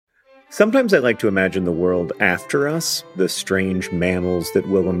Sometimes I like to imagine the world after us, the strange mammals that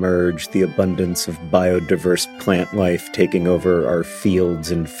will emerge, the abundance of biodiverse plant life taking over our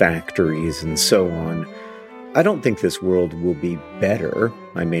fields and factories, and so on. I don't think this world will be better.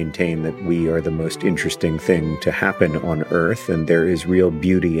 I maintain that we are the most interesting thing to happen on Earth, and there is real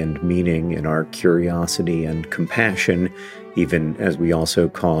beauty and meaning in our curiosity and compassion, even as we also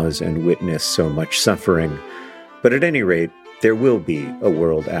cause and witness so much suffering. But at any rate, there will be a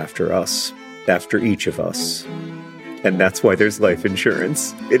world after us, after each of us. And that's why there's life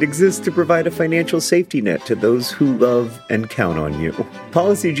insurance. It exists to provide a financial safety net to those who love and count on you.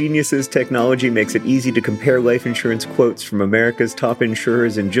 Policy Genius's technology makes it easy to compare life insurance quotes from America's top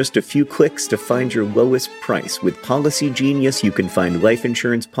insurers in just a few clicks to find your lowest price. With Policy Genius, you can find life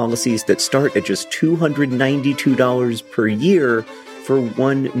insurance policies that start at just $292 per year for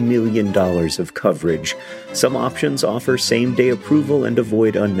 $1 million of coverage. Some options offer same-day approval and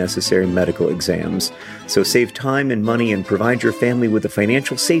avoid unnecessary medical exams. So save time and money and provide your family with a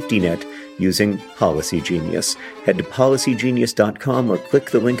financial safety net using Policy Genius. Head to policygenius.com or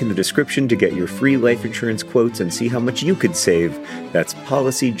click the link in the description to get your free life insurance quotes and see how much you could save. That's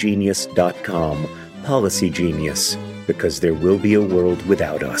policygenius.com. Policy Genius, because there will be a world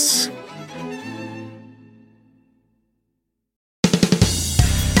without us.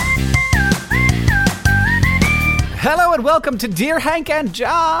 Hello and welcome to Dear Hank and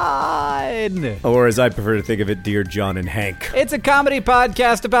John! Or as I prefer to think of it, Dear John and Hank. It's a comedy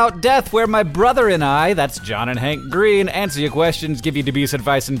podcast about death where my brother and I, that's John and Hank Green, answer your questions, give you dubious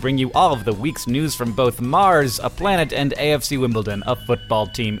advice, and bring you all of the week's news from both Mars, a planet, and AFC Wimbledon, a football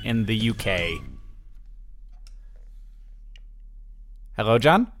team in the UK. Hello,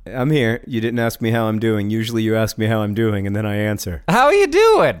 John? I'm here. You didn't ask me how I'm doing. Usually you ask me how I'm doing, and then I answer. How are you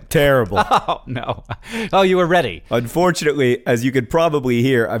doing? Terrible. Oh, no. Oh, you were ready. Unfortunately, as you could probably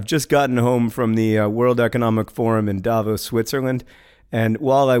hear, I've just gotten home from the World Economic Forum in Davos, Switzerland. And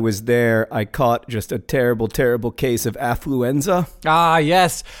while I was there, I caught just a terrible, terrible case of affluenza. Ah,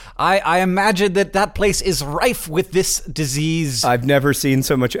 yes. I imagine that place is rife with this disease. I've never seen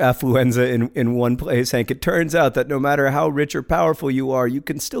so much affluenza in one place, Hank. It turns out that no matter how rich or powerful you are, you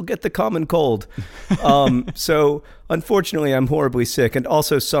can still get the common cold. So, unfortunately, I'm horribly sick and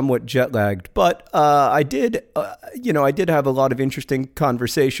also somewhat jet-lagged. But I did have a lot of interesting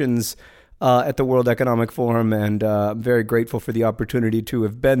conversations at the World Economic Forum, and I'm very grateful for the opportunity to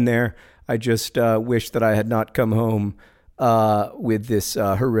have been there. I just wish that I had not come home with this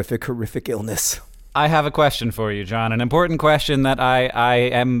horrific illness. I have a question for you, John, an important question that I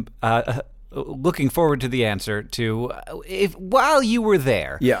am looking forward to the answer to. While you were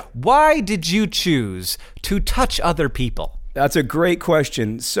there, why did you choose to touch other people? That's a great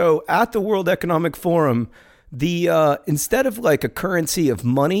question. So at the World Economic Forum, instead of like a currency of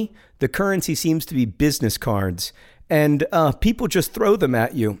money, the currency seems to be business cards, and people just throw them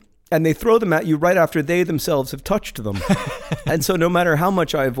at you, and they throw them at you right after they themselves have touched them. And so no matter how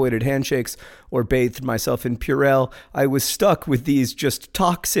much I avoided handshakes or bathed myself in Purell, I was stuck with these just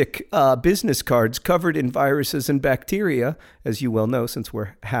toxic business cards covered in viruses and bacteria, as you well know, since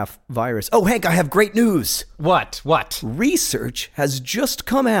we're half virus. Oh, Hank, I have great news. What? Research has just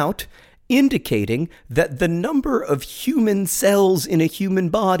come out indicating that the number of human cells in a human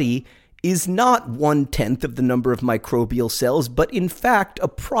body is not 1/10 of the number of microbial cells, but in fact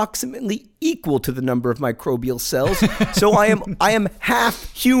approximately equal to the number of microbial cells. So I am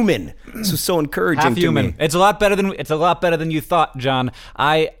half human. So encouraging half human. to me. It's a lot better than you thought, John.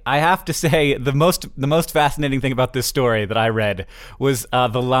 I have to say the most fascinating thing about this story that I read was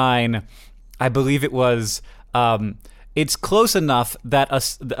the line. I believe it was. It's close enough that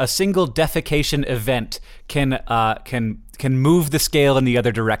a single defecation event can move the scale in the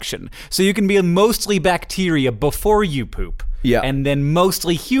other direction. So you can be mostly bacteria before you poop, and then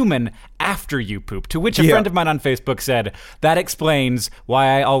mostly human after you poop. To which a friend of mine on Facebook said, that explains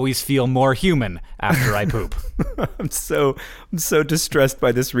why I always feel more human after I poop. I'm so distressed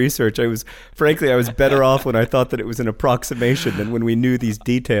by this research. I was better off when I thought that it was an approximation than when we knew these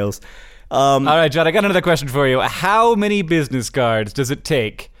details. All right, John, I got another question for you. How many business cards does it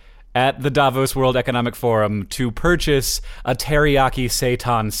take at the Davos World Economic Forum to purchase a teriyaki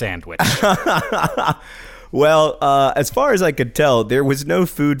seitan sandwich? Well, as far as I could tell, there was no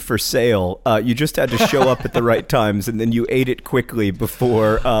food for sale. You just had to show up at the right times, and then you ate it quickly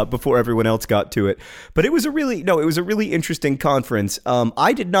before everyone else got to it. But it was a really interesting conference.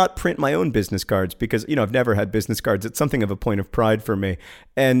 I did not print my own business cards because I've never had business cards. It's something of a point of pride for me,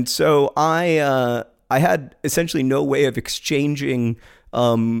 and so I had essentially no way of exchanging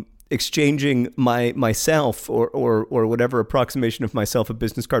exchanging myself or whatever approximation of myself a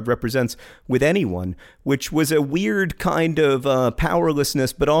business card represents with anyone, which was a weird kind of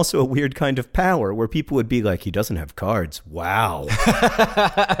powerlessness, but also a weird kind of power, where people would be like, he doesn't have cards. Wow.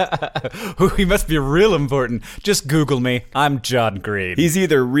 He must be real important. Just Google me. I'm John Green. He's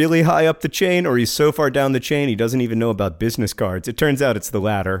either really high up the chain or he's so far down the chain he doesn't even know about business cards. It turns out it's the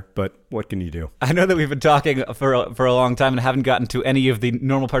latter, but what can you do? I know that we've been talking for a long time and haven't gotten to any of the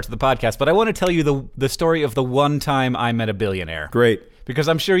normal parts of the podcast, but I want to tell you the story of the one time I met a billionaire. Great. Because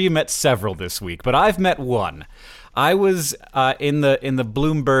I'm sure you met several this week, but I've met one. I was in the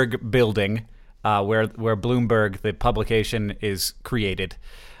Bloomberg building, where Bloomberg, the publication, is created,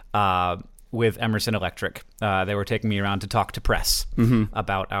 with Emerson Electric. They were taking me around to talk to press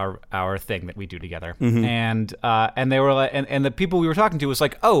about our thing that we do together, and they were like, and the people we were talking to was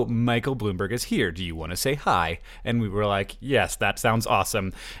like, "Oh, Michael Bloomberg is here. Do you want to say hi?" And we were like, "Yes, that sounds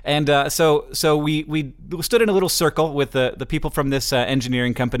awesome." And so we stood in a little circle with the people from this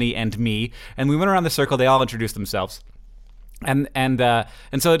engineering company and me, and we went around the circle. They all introduced themselves. And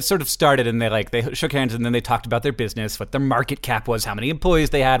so it sort of started, and they shook hands, and then they talked about their business, what their market cap was, how many employees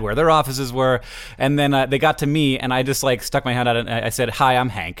they had, where their offices were, and then they got to me, and I just stuck my hand out, and I said, "Hi, I'm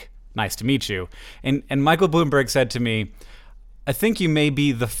Hank. Nice to meet you." And Michael Bloomberg said to me, "I think you may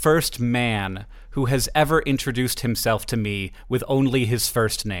be the first man who has ever introduced himself to me with only his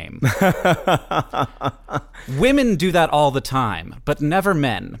first name." Women do that all the time, but never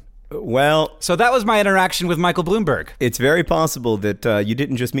men. Well, so that was my interaction with Michael Bloomberg. It's very possible that you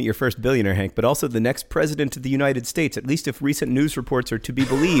didn't just meet your first billionaire, Hank, but also the next president of the United States, at least if recent news reports are to be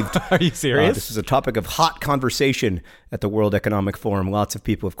believed. Are you serious? This was a topic of hot conversation at the World Economic Forum. Lots of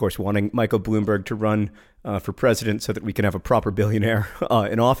people, of course, wanting Michael Bloomberg to run for president so that we can have a proper billionaire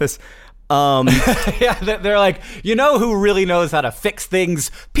in office. Yeah, they're like, you know who really knows how to fix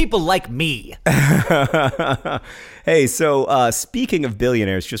things? People like me. Hey, so speaking of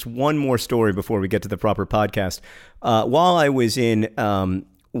billionaires, just one more story before we get to the proper podcast. While I was in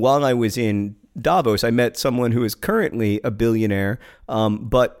Davos, I met someone who is currently a billionaire,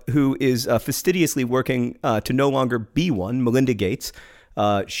 but who is fastidiously working to no longer be one, Melinda Gates.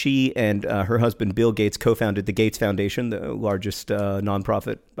 She and her husband, Bill Gates, co-founded the Gates Foundation, the largest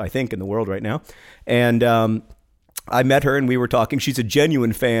nonprofit, I think, in the world right now. And I met her and we were talking. She's a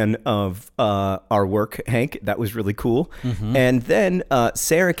genuine fan of our work, Hank. That was really cool. Mm-hmm. And then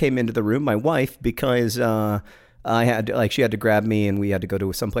Sarah came into the room, my wife, because she had to grab me and we had to go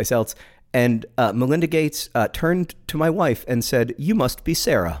to someplace else. And Melinda Gates turned to my wife and said, "You must be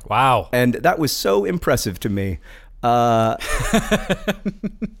Sarah." Wow. And that was so impressive to me. I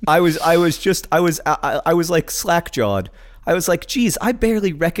was like slack-jawed. I was like, geez, I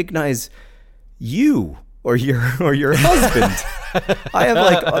barely recognize you or your husband.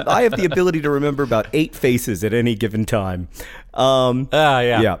 I have the ability to remember about 8 faces at any given time.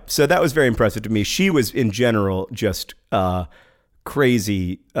 Yeah. So that was very impressive to me. She was in general just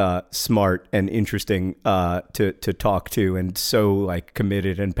crazy smart and interesting to talk to, and so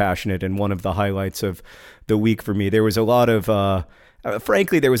committed and passionate. And one of the highlights of the week for me, there was a lot of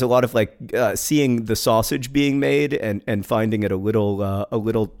frankly, there was a lot of seeing the sausage being made and finding it a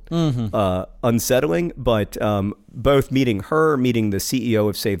little unsettling. But both meeting the CEO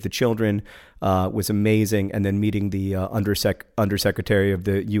of Save the Children was amazing, and then meeting the undersecretary of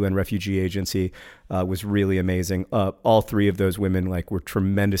the UN Refugee Agency was really amazing. All 3 of those women were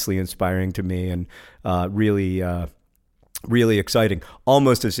tremendously inspiring to me, and really exciting,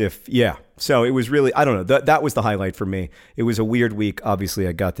 almost as if, yeah. So it was really, I don't know, that was the highlight for me. It was a weird week. Obviously,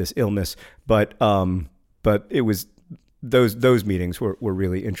 I got this illness, but it was, those meetings were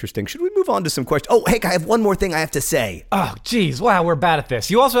really interesting. Should we move on to some questions? Oh, Hank, I have one more thing I have to say. Oh, geez. Wow, we're bad at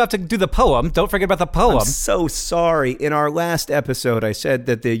this. You also have to do the poem. Don't forget about the poem. I'm so sorry. In our last episode, I said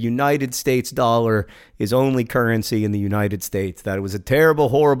that the United States dollar is only currency in the United States. That was a terrible,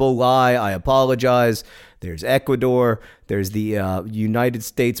 horrible lie. I apologize. There's Ecuador. There's the United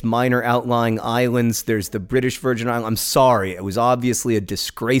States minor outlying islands. There's the British Virgin Islands. I'm sorry. It was obviously a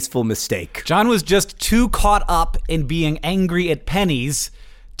disgraceful mistake. John was just too caught up in being angry at pennies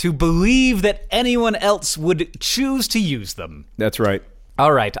to believe that anyone else would choose to use them. That's right.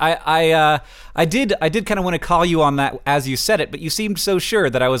 All right. I did kind of want to call you on that as you said it, but you seemed so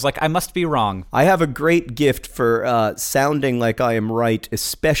sure that I was like, I must be wrong. I have a great gift for sounding like I am right,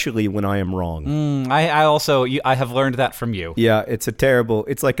 especially when I am wrong. I have learned that from you. Yeah, it's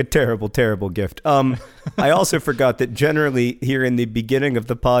like a terrible, terrible gift. I also forgot that generally here in the beginning of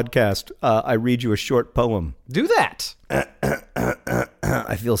the podcast, I read you a short poem. Do that.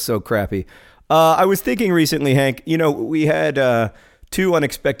 I feel so crappy. I was thinking recently, Hank, we had 2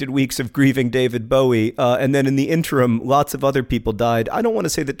 unexpected weeks of grieving David Bowie, and then in the interim, lots of other people died. I don't want to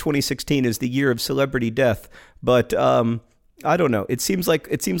say that 2016 is the year of celebrity death, but I don't know. It seems like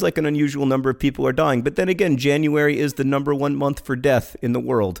an unusual number of people are dying. But then again, January is the number 1 month for death in the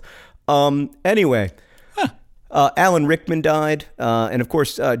world. Anyway. Alan Rickman died, and of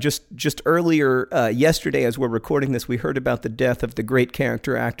course, just earlier yesterday, as we're recording this, we heard about the death of the great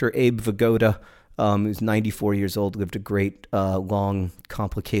character actor Abe Vigoda, who's 94 years old, lived a great, long,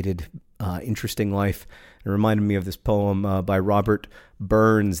 complicated, interesting life. It reminded me of this poem by Robert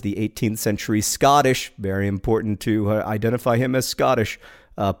Burns, the 18th century Scottish, very important to identify him as Scottish,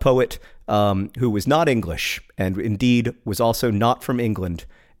 poet who was not English, and indeed was also not from England.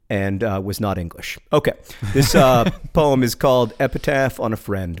 And was not English. Okay, this poem is called Epitaph on a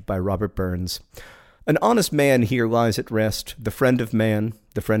Friend by Robert Burns. An honest man here lies at rest, the friend of man,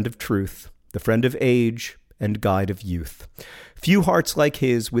 the friend of truth, the friend of age and guide of youth. Few hearts like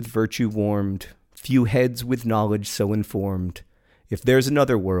his with virtue warmed, few heads with knowledge so informed. If there's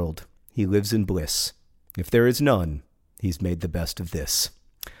another world, he lives in bliss. If there is none, he's made the best of this.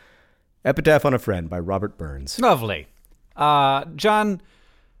 Epitaph on a Friend by Robert Burns. Lovely. John...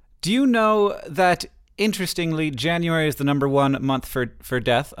 Do you know that, interestingly, January is the number 1 month for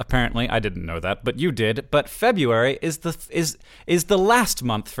death? Apparently, I didn't know that, but you did. But February is the last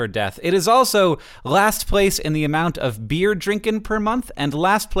month for death. It is also last place in the amount of beer drinking per month and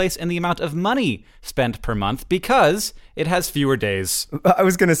last place in the amount of money spent per month because it has fewer days. I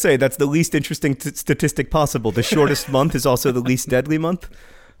was going to say, that's the least interesting statistic possible. The shortest month is also the least deadly month.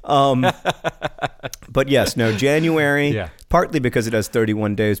 But yes, no, January, partly because it has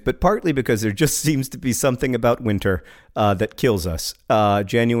 31 days, but partly because there just seems to be something about winter that kills us.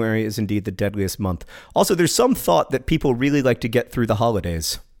 January is indeed the deadliest month. Also, there's some thought that people really like to get through the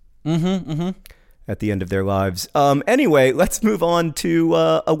holidays at the end of their lives. Anyway, let's move on to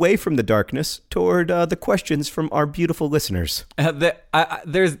away from the darkness toward the questions from our beautiful listeners.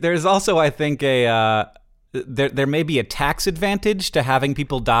 There's also, I think, There may be a tax advantage to having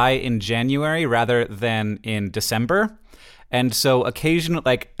people die in January rather than in December. And so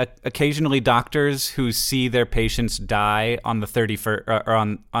occasionally doctors who see their patients die on the 31st or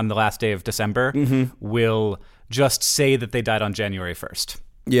on the last day of December will just say that they died on January 1st.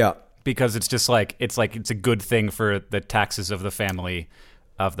 Yeah. Because it's just it's a good thing for the taxes of the family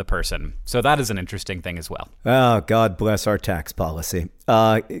of the person. So that is an interesting thing as well. Oh, God bless our tax policy.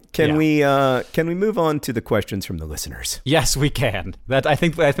 Can we move on to the questions from the listeners? Yes, we can. I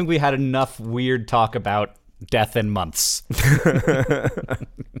think we had enough weird talk about death in months.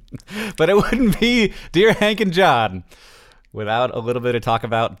 But it wouldn't be Dear Hank and John without a little bit of talk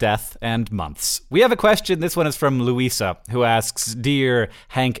about death and months. We have a question. This one is from Louisa, who asks, Dear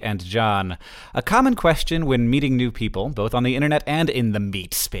Hank and John, a common question when meeting new people, both on the internet and in the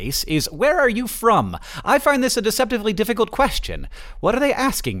meet space, is where are you from? I find this a deceptively difficult question. What are they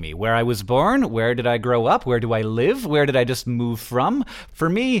asking me? Where I was born? Where did I grow up? Where do I live? Where did I just move from? For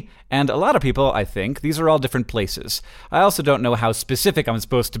me, and a lot of people, I think, these are all different places. I also don't know how specific I'm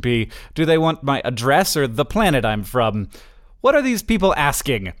supposed to be. Do they want my address or the planet I'm from? What are these people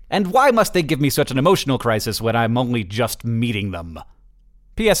asking? And why must they give me such an emotional crisis when I'm only just meeting them?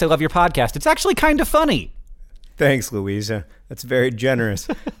 P.S. I love your podcast. It's actually kind of funny. Thanks, Louisa. That's very generous.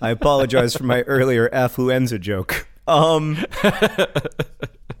 I apologize for my earlier affluenza joke.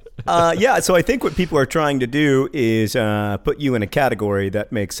 Yeah, so I think what people are trying to do is put you in a category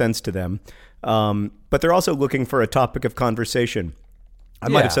that makes sense to them. But they're also looking for a topic of conversation. I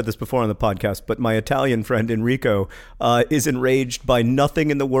might have said this before on the podcast, but my Italian friend Enrico is enraged by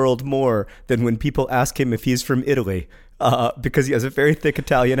nothing in the world more than when people ask him if he's from Italy, because he has a very thick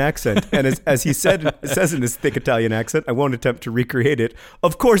Italian accent. And as he says in his thick Italian accent, I won't attempt to recreate it,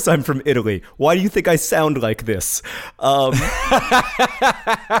 of course I'm from Italy. Why do you think I sound like this? And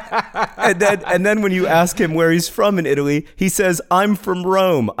then when you ask him where he's from in Italy, he says, I'm from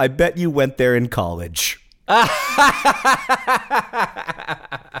Rome. I bet you went there in college.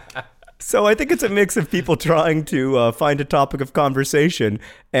 So I think it's a mix of people trying to find a topic of conversation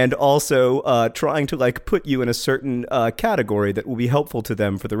and also trying to put you in a certain category that will be helpful to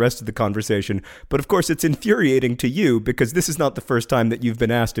them for the rest of the conversation. But of course, it's infuriating to you because this is not the first time that you've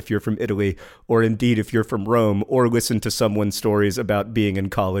been asked if you're from Italy or indeed if you're from Rome or listened to someone's stories about being in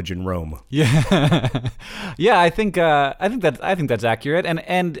college in Rome. Yeah, yeah. I think that's accurate, and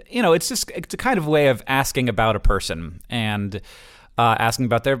it's a kind of way of asking about a person and. Asking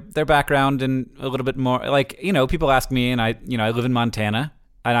about their background and a little bit more, people ask me, and I live in Montana,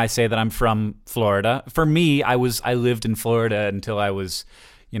 and I say that I'm from Florida. For me, I lived in Florida until I was,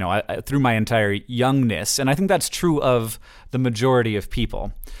 through my entire youngness. And I think that's true of the majority of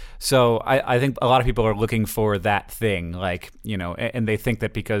people. So I think a lot of people are looking for that thing, like, and they think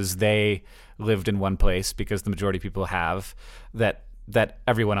that because they lived in one place, because the majority of people have, that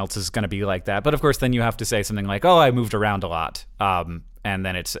everyone else is going to be like that. But of course, then you have to say something like, "Oh, I moved around a lot," and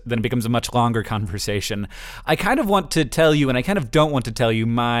then it becomes a much longer conversation. I kind of want to tell you, and I kind of don't want to tell you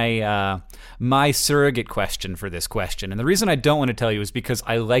my surrogate question for this question. And the reason I don't want to tell you is because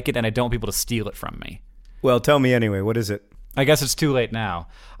I like it, and I don't want people to steal it from me. Well, tell me anyway. What is it? I guess it's too late now.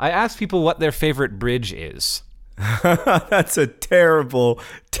 I asked people what their favorite bridge is. That's a terrible,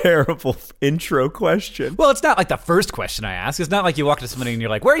 terrible intro question. Well, it's not like the first question I ask. It's not like you walk to somebody and you're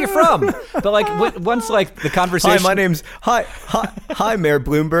like, "Where are you from?" But like once like the conversation. Hi, my name's hi, Mayor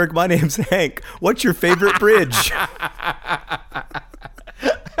Bloomberg. My name's Hank. What's your favorite bridge?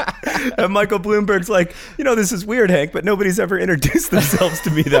 And Michael Bloomberg's like, this is weird, Hank, but nobody's ever introduced themselves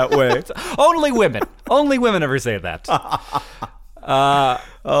to me that way. Only women ever say that.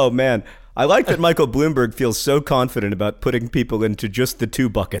 Oh man. I like that Michael Bloomberg feels so confident about putting people into just the two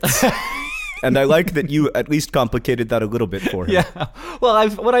buckets. And I like that you at least complicated that a little bit for him. Yeah. Well,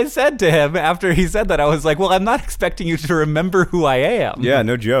 what I said to him after he said that, I was like, "Well, I'm not expecting you to remember who I am." Yeah,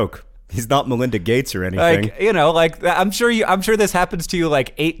 no joke. He's not Melinda Gates or anything. I'm sure this happens to you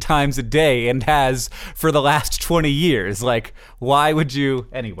like 8 times a day and has for the last 20 years. Like, why would you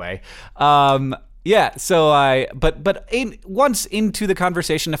anyway? Yeah, so once into the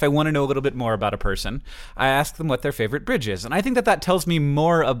conversation, if I want to know a little bit more about a person, I ask them what their favorite bridge is. And I think that tells me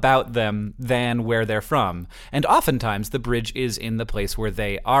more about them than where they're from. And oftentimes the bridge is in the place where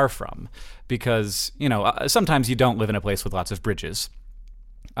they are from. Because, sometimes you don't live in a place with lots of bridges.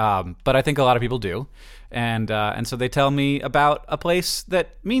 But I think a lot of people do. And so they tell me about a place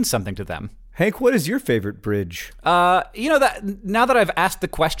that means something to them. Hank, what is your favorite bridge? That now that I've asked the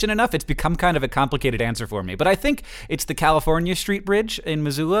question enough, it's become kind of a complicated answer for me. But I think it's the California Street Bridge in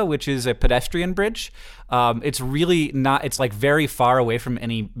Missoula, which is a pedestrian bridge. It's really not. It's like very far away from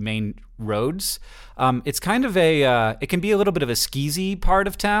any main roads. It's kind of it can be a little bit of a skeezy part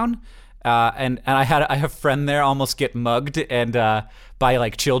of town. And I have a friend there almost get mugged and by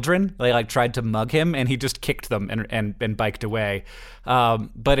like children. They like tried to mug him and he just kicked them and biked away.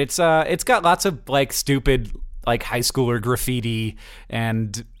 But it's got lots of like stupid like high schooler graffiti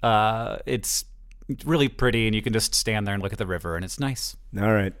and it's really pretty and you can just stand there and look at the river and it's nice.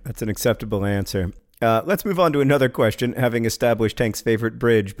 All right, that's an acceptable answer. Let's move on to another question, having established Hank's favorite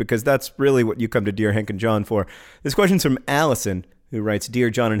bridge, because that's really what you come to Dear Hank and John for. This question's from Allison, who writes, "Dear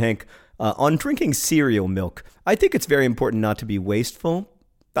John and Hank, on drinking cereal milk, I think it's very important not to be wasteful.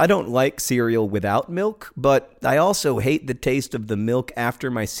 I don't like cereal without milk, but I also hate the taste of the milk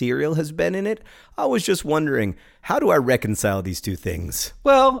after my cereal has been in it. I was just wondering, how do I reconcile these two things?"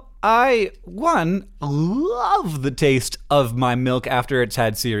 Well, I love the taste of my milk after it's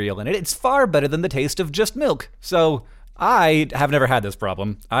had cereal in it. It's far better than the taste of just milk. So I have never had this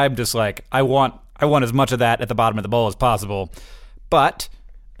problem. I'm just like, I want as much of that at the bottom of the bowl as possible. But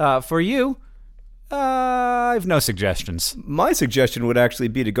for you, I have no suggestions. My suggestion would actually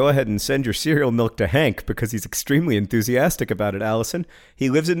be to go ahead and send your cereal milk to Hank because he's extremely enthusiastic about it, Allison. He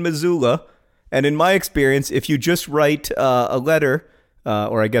lives in Missoula, and in my experience, if you just write a letter,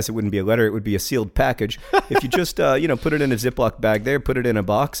 or I guess it wouldn't be a letter, it would be a sealed package. If you just, put it in a Ziploc bag there, put it in a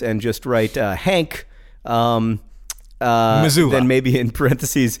box, and just write Hank, Missoula. Then maybe in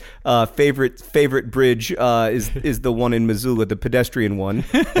parentheses, favorite bridge is the one in Missoula, the pedestrian one,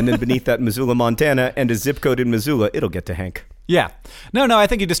 and then beneath that Missoula, Montana, and a zip code in Missoula. It'll get to Hank. Yeah, no. I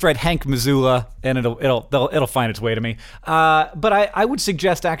think you just write Hank Missoula, and it'll find its way to me. But I would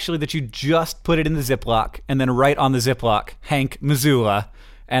suggest actually that you just put it in the Ziploc, and then write on the Ziploc Hank Missoula.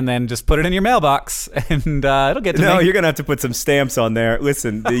 And then just put it in your mailbox, and it'll get to me. No, you're going to have to put some stamps on there.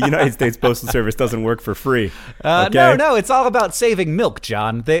 Listen, the United States Postal Service doesn't work for free. Okay? No, it's all about saving milk,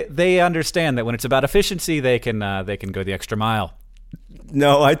 John. They understand that when it's about efficiency, they can go the extra mile.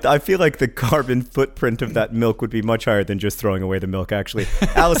 No, I feel like the carbon footprint of that milk would be much higher than just throwing away the milk, actually.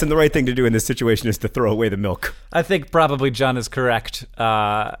 Allison, the right thing to do in this situation is to throw away the milk. I think probably John is correct.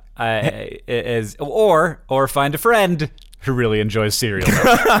 Or find a friend who really enjoys cereal.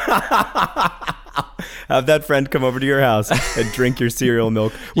 have that friend come over to your house and drink your cereal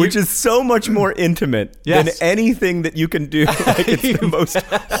milk, which is so much more intimate than anything that you can do. Like, it's the most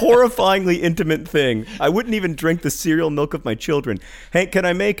horrifyingly intimate thing. I wouldn't even drink the cereal milk of my children. Hank, can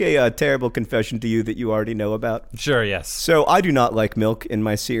I make a terrible confession to you that you already know about? Sure, yes. So I do not like milk in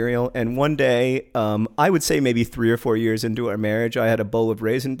my cereal. And one day, I would say maybe 3 or 4 years into our marriage, I had a bowl of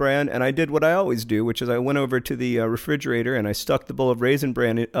Raisin Bran, and I did what I always do, which is I went over to the refrigerator and I stuck the bowl of Raisin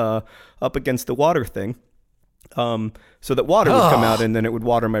Bran up against the water thing, so that water would come out and then it would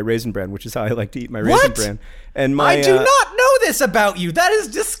water my Raisin Bran, which is how I like to eat my Raisin Bran. And I do not know this about you. That is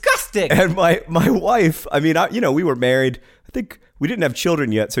disgusting. And my wife, I mean, we were married. I think we didn't have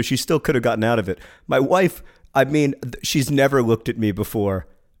children yet, so she still could have gotten out of it. My wife, I mean, she's never looked at me before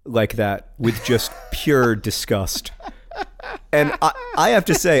like that with just pure disgust. And I have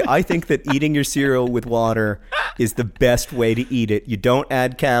to say, I think that eating your cereal with water is the best way to eat it. You don't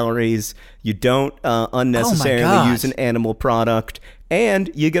add calories. You don't unnecessarily use an animal product.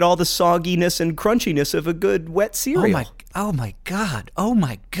 And you get all the sogginess and crunchiness of a good wet cereal. Oh my God. Oh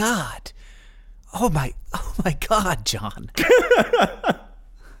my God. Oh my God, John.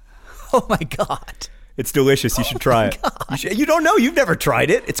 Oh my God. It's delicious. You should try it. You don't know. You've never tried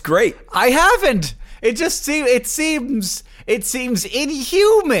it. It's great. I haven't. It just seems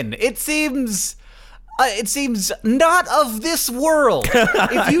inhuman. It seems not of this world.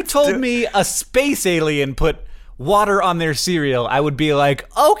 If you told me a space alien put water on their cereal, I would be like,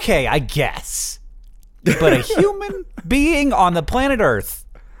 okay, I guess. But a human being on the planet Earth.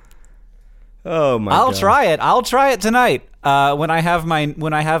 Oh my God. I'll try it tonight. When I have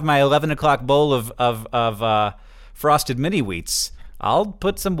my 11 o'clock bowl of frosted mini wheats. I'll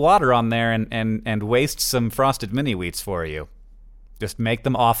put some water on there and waste some frosted mini wheats for you. Just make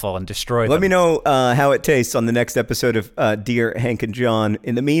them awful and destroy them. Let me know how it tastes on the next episode of Dear Hank and John.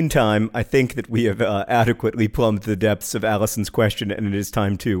 In the meantime, I think that we have adequately plumbed the depths of Allison's question, and it is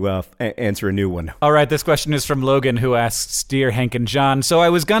time to answer a new one. All right, this question is from Logan, who asks, Dear Hank and John, so I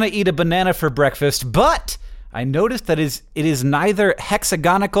was going to eat a banana for breakfast, but I noticed that it is neither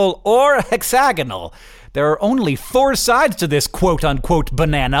hexagonal or hexagonal. There are only 4 sides to this quote-unquote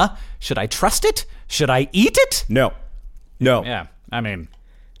banana. Should I trust it? Should I eat it? No. Yeah, I mean...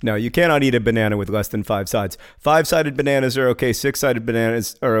 No, you cannot eat a banana with less than 5 sides. 5-sided bananas are okay. 6-sided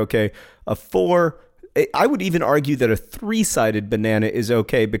bananas are okay. I would even argue that a 3-sided banana is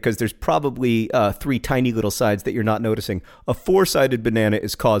okay because there's probably 3 tiny little sides that you're not noticing. A 4-sided banana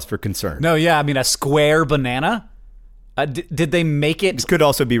is cause for concern. No, yeah, I mean, a square banana? Did they make it? It could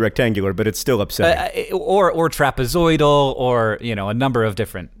also be rectangular, but it's still upsetting. Or trapezoidal, or a number of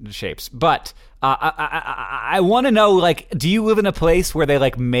different shapes. But I want to know, like, do you live in a place where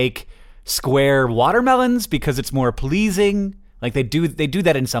they make square watermelons because it's more pleasing? Like they do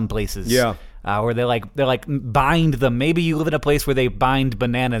that in some places. Yeah. Where they bind them. Maybe you live in a place where they bind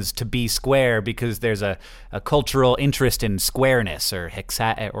bananas to be square because there's a cultural interest in squareness or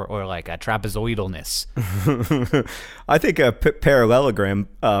or like a trapezoidalness. I think a parallelogram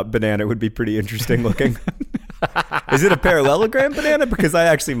banana would be pretty interesting looking. Is it a parallelogram banana? Because I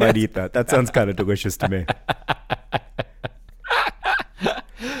actually might eat that. That sounds kind of delicious to me.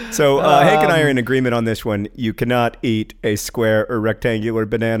 So Hank and I are in agreement on this one. You cannot eat a square or rectangular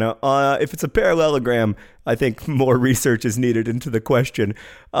banana. If it's a parallelogram, I think more research is needed into the question.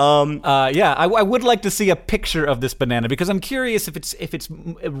 I would like to see a picture of this banana because I'm curious if it's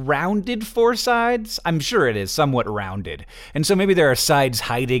rounded 4 sides. I'm sure it is somewhat rounded, and so maybe there are sides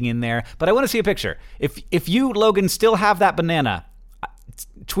hiding in there. But I want to see a picture. If you, Logan, still have that banana,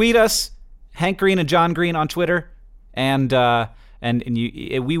 tweet us, Hank Green and John Green on Twitter, and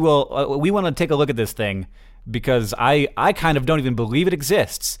we want to take a look at this thing because I kind of don't even believe it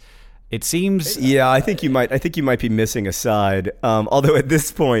exists. It seems. Yeah, I think you might be missing a side. Although at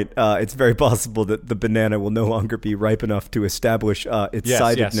this point, it's very possible that the banana will no longer be ripe enough to establish its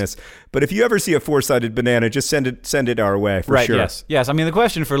sidedness. Yes. But if you ever see a 4-sided banana, just send it our way for sure. Yes. I mean, the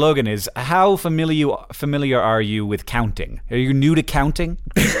question for Logan is, how familiar are you with counting? Are you new to counting?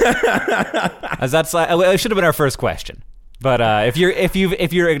 As that's it should have been our first question. But if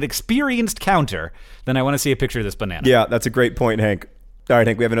you're an experienced counter, then I want to see a picture of this banana. Yeah, that's a great point, Hank. All right,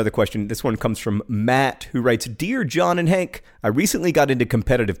 Hank, we have another question. This one comes from Matt, who writes, Dear John and Hank, I recently got into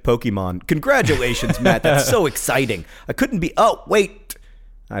competitive Pokemon. Congratulations, Matt. That's so exciting. I couldn't be... Oh, wait.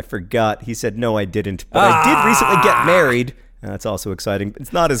 I forgot. He said, no, I didn't. But I did recently get married. That's also exciting.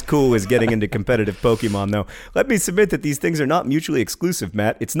 It's not as cool as getting into competitive Pokemon, though. Let me submit that these things are not mutually exclusive,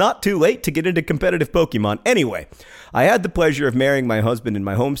 Matt. It's not too late to get into competitive Pokemon. Anyway, I had the pleasure of marrying my husband in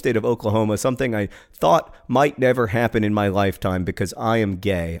my home state of Oklahoma, something I thought might never happen in my lifetime because I am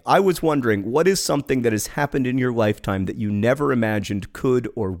gay. I was wondering, what is something that has happened in your lifetime that you never imagined could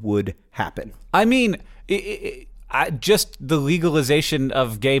or would happen? I mean, just the legalization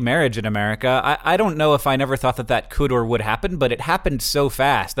of gay marriage in America. I don't know if I never thought that could or would happen, but it happened so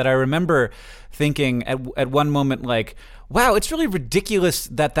fast that I remember thinking at one moment, like, wow, it's really ridiculous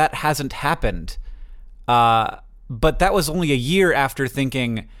that hasn't happened. But that was only a year after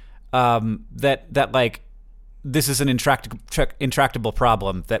thinking that like this is an intractable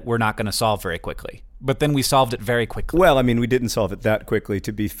problem that we're not going to solve very quickly. But then we solved it very quickly. Well, I mean, we didn't solve it that quickly,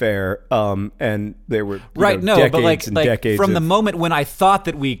 to be fair. And there were decades but like decades from the moment when I thought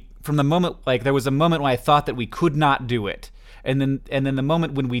that there was a moment when I thought that we could not do it. And then the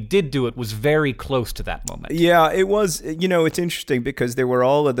moment when we did do it was very close to that moment. Yeah, it was. It's interesting because there were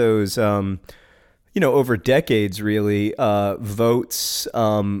all of those, over decades, really, votes,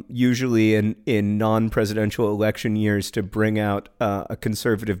 usually in non-presidential election years to bring out a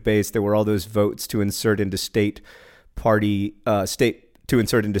conservative base. There were all those votes to insert into state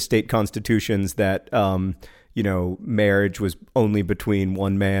constitutions that, marriage was only between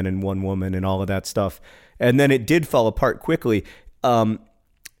one man and one woman and all of that stuff. And then it did fall apart quickly.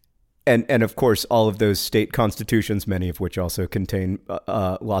 And of course, all of those state constitutions, many of which also contain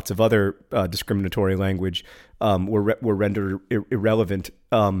lots of other discriminatory language, were rendered irrelevant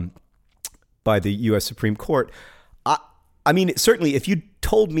by the U.S. Supreme Court. I mean, certainly, if you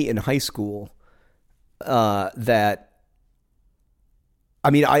told me in high school that,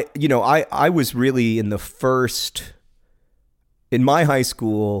 I was really in my high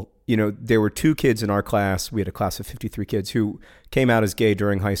school. There were 2 kids in our class. We had a class of 53 kids who came out as gay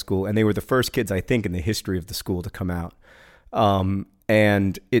during high school, and they were the first kids, I think, in the history of the school to come out.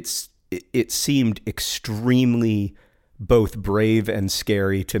 And it seemed extremely both brave and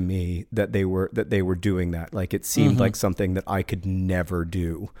scary to me that they were doing that. Like it seemed like something that I could never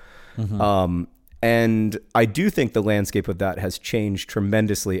do. And I do think the landscape of that has changed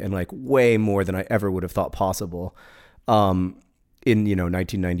tremendously, and like way more than I ever would have thought possible. In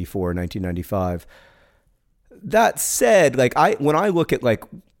 1994, 1995. That said, like when I look at like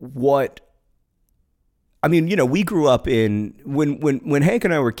we grew up in when Hank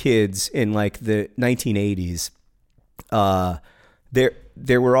and I were kids in like the 1980s.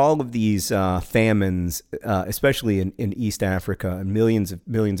 There were all of these famines, especially in East Africa, and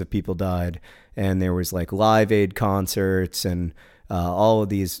millions of people died, and there was like Live Aid concerts and all of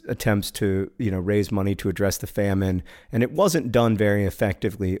these attempts to, raise money to address the famine. And it wasn't done very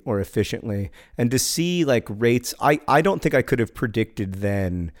effectively or efficiently. And to see like rates, I don't think I could have predicted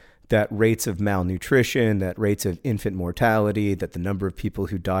then that rates of malnutrition, that rates of infant mortality, that the number of people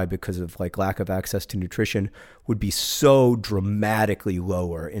who die because of like lack of access to nutrition would be so dramatically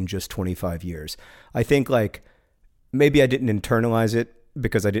lower in just 25 years. I think like maybe I didn't internalize it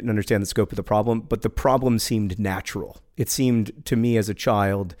because I didn't understand the scope of the problem, but the problem seemed natural. It seemed to me as a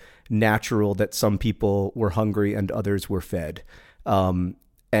child natural that some people were hungry and others were fed.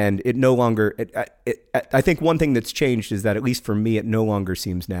 And it no longer, I think one thing that's changed is that, at least for me, it no longer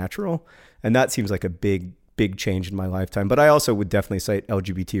seems natural. And that seems like a big change in my lifetime. But I also would definitely cite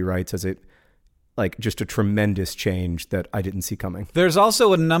LGBT rights as just a tremendous change that I didn't see coming. There's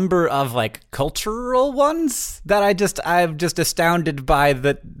also a number of like cultural ones that I'm just astounded by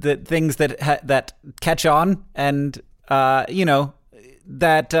the things that catch on, and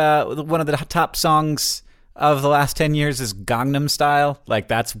that one of the top songs of the last 10 years is Gangnam Style. Like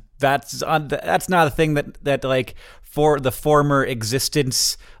that's not a thing that like for the former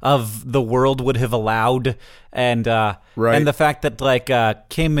existence of the world would have allowed. And right. And the fact that like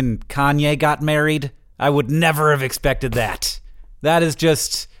Kim and Kanye got married, I would never have expected that. That is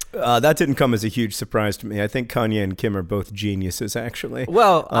just... that didn't come as a huge surprise to me. I think Kanye and Kim are both geniuses, actually.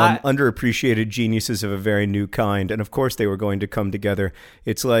 Well, underappreciated geniuses of a very new kind. And of course they were going to come together.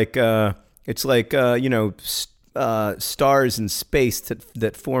 It's like stars in space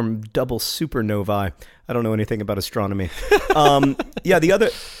that form double supernovae. I don't know anything about astronomy. Yeah,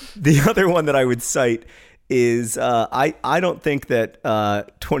 the other one that I would cite is I don't think that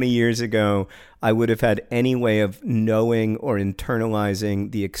 20 years ago I would have had any way of knowing or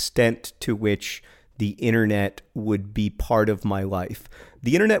internalizing the extent to which the internet would be part of my life.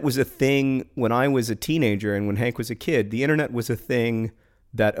 The internet was a thing when I was a teenager and when Hank was a kid. The internet was a thing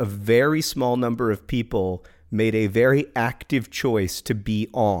that a very small number of people made a very active choice to be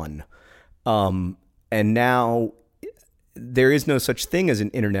on. And now there is no such thing as an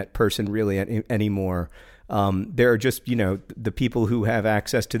internet person really anymore. There are just, the people who have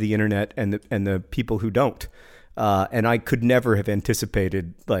access to the internet and the people who don't. And I could never have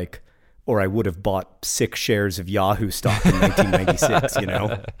anticipated or I would have bought 6 shares of Yahoo stock in 1996,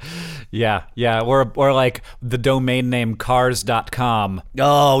 Yeah. Or like the domain name cars.com.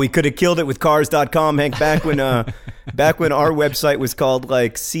 Oh, we could have killed it with cars.com, Hank, back when our website was called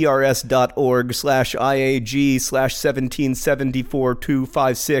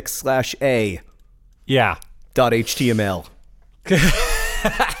crs.org/IAG/1774256/A. Yeah. .html.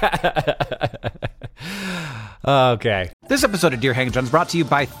 Okay. This episode of Dear Hank and John is brought to you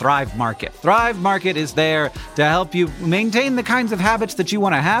by Thrive Market. Thrive Market is there to help you maintain the kinds of habits that you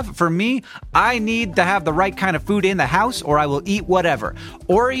want to have. For me, I need to have the right kind of food in the house or I will eat whatever.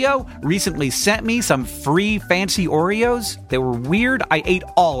 Oreo recently sent me some free fancy Oreos. They were weird. I ate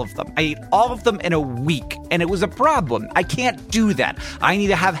all of them. I ate all of them in a week, and it was a problem. I can't do that. I need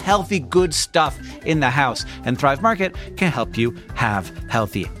to have healthy, good stuff in the house, and Thrive Market can help you have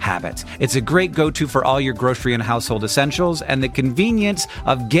healthy habits. It's a great go-to for all your grocery and household essentials, and the convenience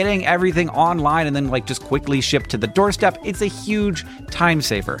of getting everything online and then just quickly shipped to the doorstep. It's a huge time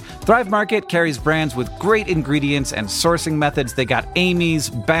saver. Thrive Market carries brands with great ingredients and sourcing methods. They got Amy's,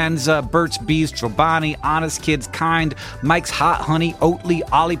 Banza, Burt's Bees, Chobani, Honest Kids, Kind, Mike's Hot Honey, Oatly,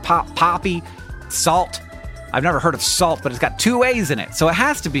 Olipop, Poppy, Salt. I've never heard of Salt, but it's got 2 A's in it, so it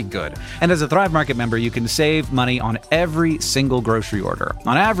has to be good. And as a Thrive Market member, you can save money on every single grocery order.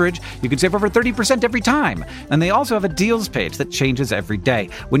 On average, you can save over 30% every time. And they also have a deals page that changes every day.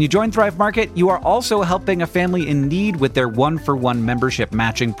 When you join Thrive Market, you are also helping a family in need with their 1-for-1 membership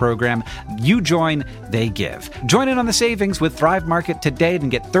matching program. You join, they give. Join in on the savings with Thrive Market today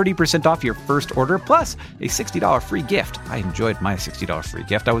and get 30% off your first order, plus a $60 free gift. I enjoyed my $60 free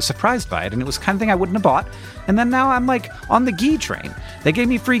gift. I was surprised by it, and it was the kind of thing I wouldn't have bought. And then now I'm on the ghee train. They gave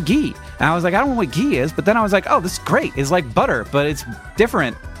me free ghee. And I was like, I don't know what ghee is. But then I was like, oh, this is great. It's like butter, but it's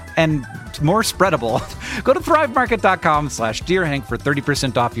different and more spreadable. Go to thrivemarket.com/DearHank for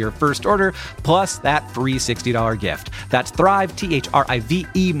 30% off your first order, plus that free $60 gift. That's Thrive,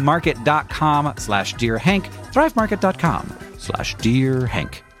 THRIVE market.com/DearHank,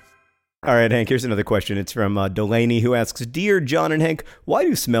 thrivemarket.com/DearHank. All right, Hank, here's another question. It's from Delaney, who asks, Dear John and Hank, why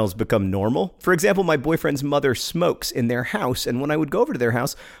do smells become normal? For example, my boyfriend's mother smokes in their house, and when I would go over to their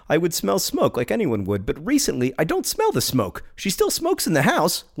house, I would smell smoke like anyone would. But recently, I don't smell the smoke. She still smokes in the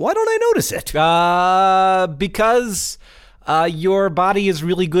house. Why don't I notice it? Because your body is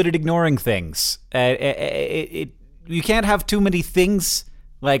really good at ignoring things. You can't have too many things,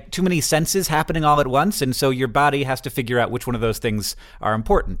 too many senses happening all at once, and so your body has to figure out which one of those things are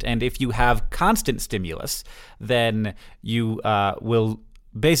important. And if you have constant stimulus, then you will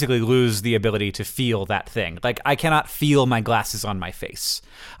basically lose the ability to feel that thing. I cannot feel my glasses on my face.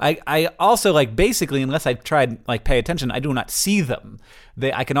 I also basically, unless I tried pay attention, I do not see them.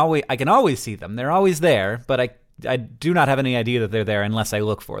 I can always see them. They're always there, but I do not have any idea that they're there unless I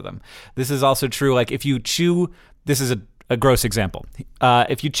look for them. This is also true. If you chew, this is a gross example.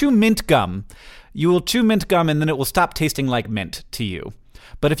 If you chew mint gum, you will chew mint gum and then it will stop tasting like mint to you.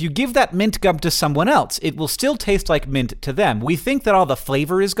 But if you give that mint gum to someone else, it will still taste like mint to them. We think that all the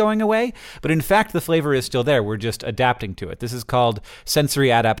flavor is going away, but in fact, the flavor is still there. We're just adapting to it. This is called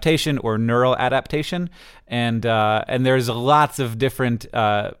sensory adaptation or neural adaptation. And there's lots of different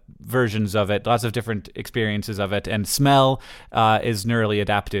versions of it, lots of different experiences of it. And smell is neurally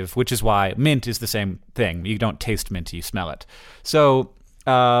adaptive, which is why mint is the same thing. You don't taste mint, you smell it. So,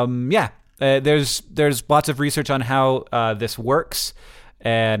 there's lots of research on how this works.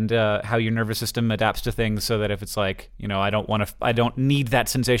 And how your nervous system adapts to things, so that if it's I don't need that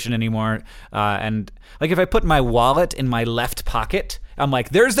sensation anymore. And if I put my wallet in my left pocket, I'm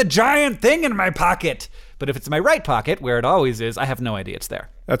there's the giant thing in my pocket. But if it's in my right pocket, where it always is, I have no idea it's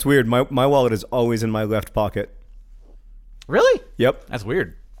there. That's weird. My wallet is always in my left pocket. Really? Yep. That's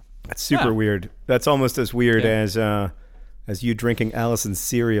weird. That's super weird. That's almost as weird as you drinking Allison's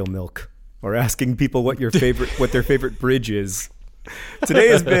cereal milk or asking people what their favorite bridge is. Today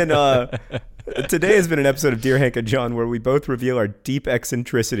has been an episode of Dear Hank and John where we both reveal our deep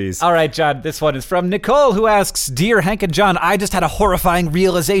eccentricities. All right, John, this one is from Nicole, who asks, Dear Hank and John, I just had a horrifying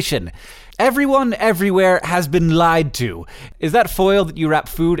realization. Everyone everywhere has been lied to. Is that foil that you wrap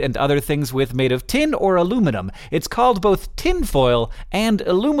food and other things with made of tin or aluminum? It's called both tin foil and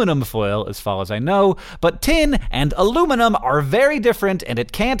aluminum foil, as far as I know, but tin and aluminum are very different, and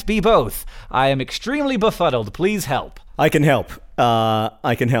it can't be both. I am extremely befuddled. Please help. I can help.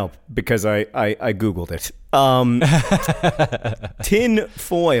 Because I Googled it. Tin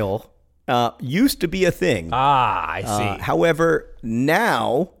foil used to be a thing. I see. However,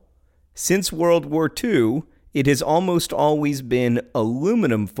 now, since World War II, it has almost always been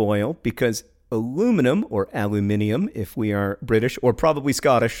aluminum foil because aluminum, or aluminium if we are British, or probably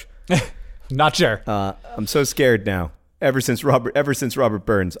Scottish. Not sure. I'm so scared now. Ever since Robert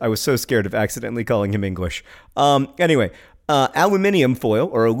Burns, I was so scared of accidentally calling him English. Anyway, aluminium foil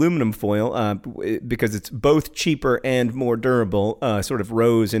or aluminum foil, because it's both cheaper and more durable, sort of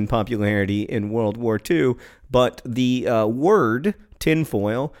rose in popularity in World War II. But the word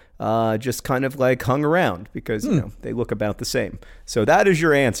tinfoil just kind of like hung around because they look about the same. So that is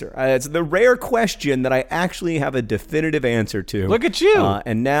your answer. It's the rare question that I actually have a definitive answer to. Look at you.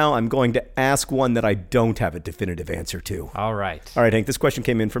 And now I'm going to ask one that I don't have a definitive answer to. All right, Hank, this question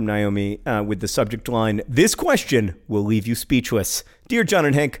came in from Naomi with the subject line, "This question will leave you speechless. Dear John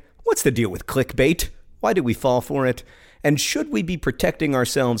and Hank, what's the deal with clickbait? Why do we fall for it? And should we be protecting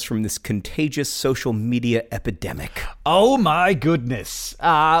ourselves from this contagious social media epidemic?" Oh my goodness.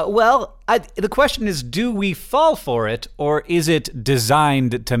 The question is, do we fall for it, or is it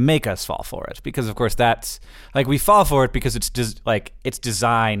designed to make us fall for it? Because of course that's like we fall for it because it's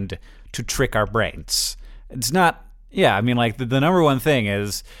designed to trick our brains. It's not. Yeah, I mean, like the number one thing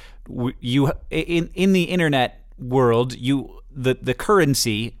is in the internet world, the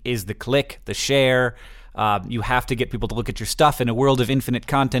currency is the click, the share. You have to get people to look at your stuff in a world of infinite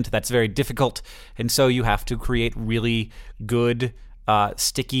content. That's very difficult. And so you have to create really good,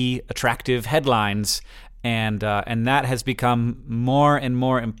 sticky, attractive headlines. And that has become more and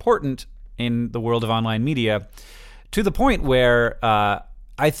more important in the world of online media, to the point where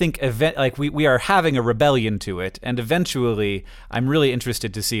I think we are having a rebellion to it, and eventually I'm really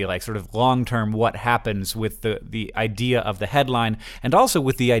interested to see like sort of long-term what happens with the idea of the headline, and also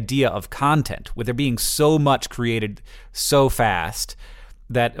with the idea of content, with there being so much created so fast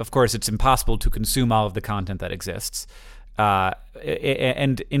that of course it's impossible to consume all of the content that exists.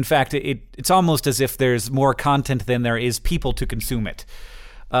 And in fact, it's almost as if there's more content than there is people to consume it.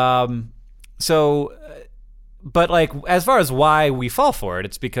 But like, as far as why we fall for it,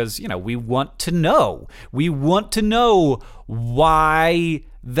 it's because, we want to know. We want to know why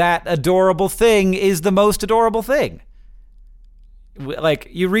that adorable thing is the most adorable thing. Like,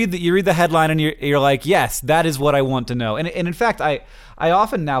 you read the headline and you're like, yes, that is what I want to know. And in fact, I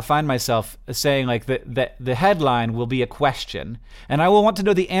often now find myself saying like that the headline will be a question, and I will want to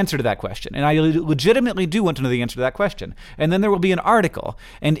know the answer to that question. And I legitimately do want to know the answer to that question. And then there will be an article,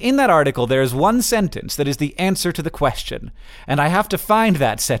 and in that article there is one sentence that is the answer to the question, and I have to find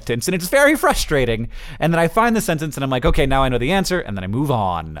that sentence, and it's very frustrating. And then I find the sentence and I'm like, okay, now I know the answer, and then I move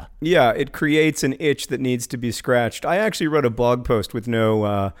on. Yeah, it creates an itch that needs to be scratched. I actually wrote a blog post with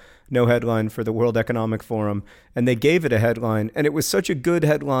no headline for the World Economic Forum, and they gave it a headline, and it was such a good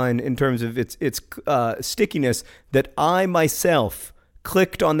headline in terms of its stickiness that I myself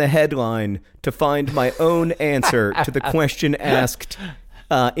clicked on the headline to find my own answer to the question asked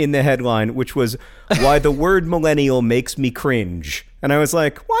in the headline, which was why the word millennial makes me cringe. And I was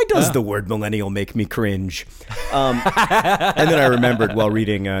like, why does the word millennial make me cringe? And then I remembered while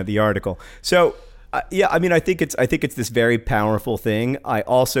reading the article. So I mean, I think it's this very powerful thing. I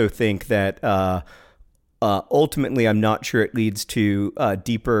also think that ultimately, I'm not sure it leads to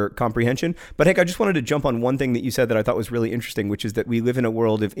deeper comprehension. But Hank, I just wanted to jump on one thing that you said that I thought was really interesting, which is that we live in a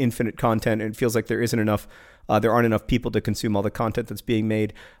world of infinite content, and it feels like there aren't enough people to consume all the content that's being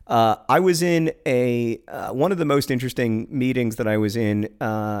made. I was in one of the most interesting meetings that I was in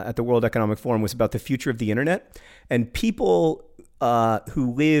at the World Economic Forum was about the future of the internet, and people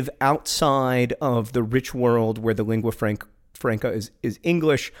who live outside of the rich world where the lingua franca is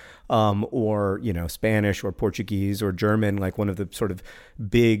English, or Spanish or Portuguese or German, like one of the sort of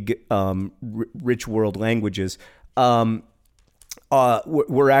big rich world languages. We're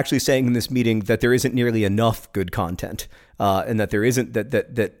actually saying in this meeting that there isn't nearly enough good content, and that there isn't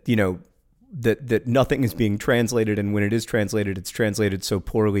that nothing is being translated, and when it is translated, it's translated so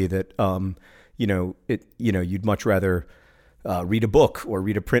poorly that you'd much rather read a book or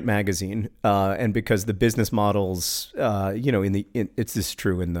read a print magazine, and because the business models, it's this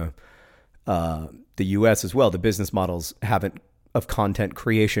true in the U.S. as well. The business models of content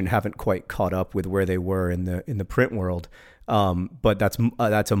creation haven't quite caught up with where they were in the print world. But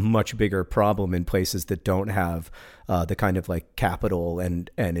that's a much bigger problem in places that don't have the kind of like capital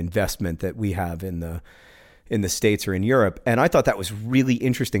and investment that we have in the States or in Europe. And I thought that was really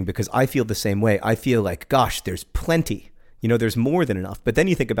interesting because I feel the same way. I feel like, gosh, there's plenty. There's more than enough. But then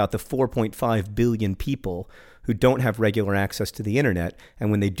you think about the 4.5 billion people who don't have regular access to the internet.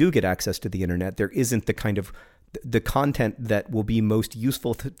 And when they do get access to the internet, there isn't the kind of the content that will be most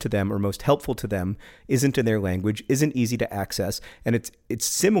useful to them or most helpful to them isn't in their language, isn't easy to access, and it's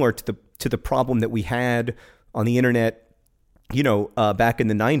similar to the problem that we had on the internet, back in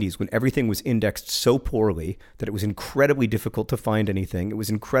the 90s when everything was indexed so poorly that it was incredibly difficult to find anything. It was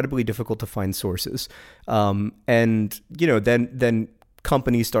incredibly difficult to find sources, and then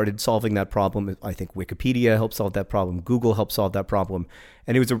companies started solving that problem. I think Wikipedia helped solve that problem. Google helped solve that problem.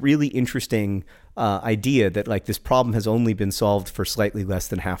 And it was a really interesting idea that like this problem has only been solved for slightly less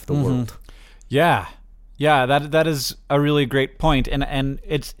than half the world. Yeah. Yeah, that is a really great point. And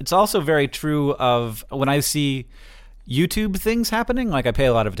it's also very true of when I see YouTube things happening. Like I pay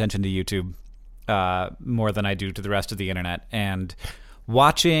a lot of attention to YouTube more than I do to the rest of the internet. And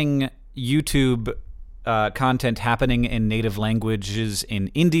watching YouTube content happening in native languages in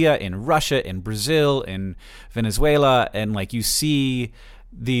India, in Russia, in Brazil, in Venezuela, and like you see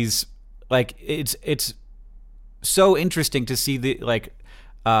these, like it's so interesting to see the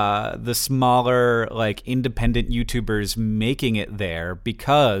smaller like independent YouTubers making it there,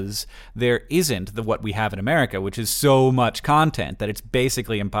 because there isn't what we have in America, which is so much content that it's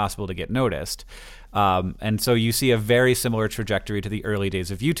basically impossible to get noticed. And so you see a very similar trajectory to the early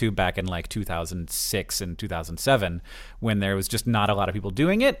days of YouTube back in like 2006 and 2007, when there was just not a lot of people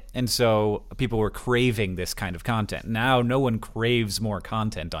doing it. And so people were craving this kind of content. Now no one craves more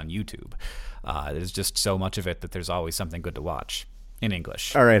content on YouTube. There's just so much of it that there's always something good to watch in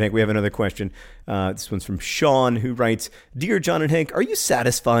English. All right, Hank, we have another question. This one's from Sean, who writes, Dear John and Hank, are you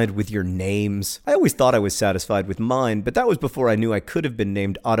satisfied with your names? I always thought I was satisfied with mine, but that was before I knew I could have been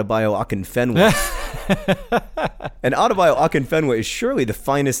named Adebayo Akinfenwa. And Adebayo Akinfenwa is surely the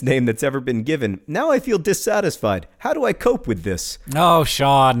finest name that's ever been given. Now I feel dissatisfied. How do I cope with this? Oh,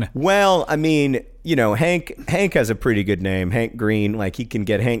 Sean. Well, I mean, Hank has a pretty good name, Hank Green. Like he can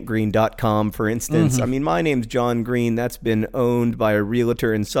get hankgreen.com, for instance. I mean, my name's John Green. That's been owned by a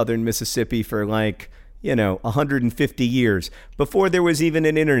realtor in southern Mississippi for 150 years. Before there was even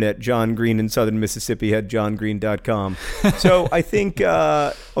an internet, John Green in southern Mississippi had johngreen.com. So I think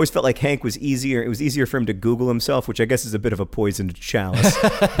I always felt like Hank was easier. It was easier for him to Google himself, which I guess is a bit of a poisoned chalice.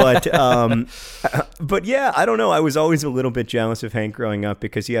 But yeah, I don't know. I was always a little bit jealous of Hank growing up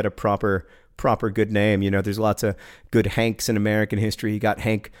because he had a proper good name. There's lots of good Hanks in American history. You got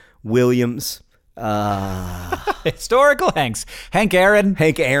Hank Williams. Historical Hanks. Hank Aaron.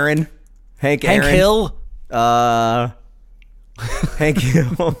 Hank Hill. Hank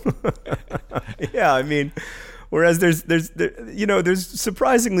Hill. Yeah, I mean, whereas there's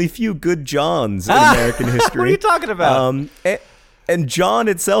surprisingly few good Johns in American history. What are you talking about? And John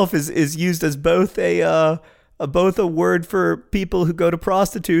itself is used as both a word for people who go to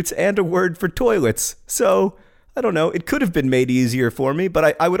prostitutes and a word for toilets. So I don't know. It could have been made easier for me,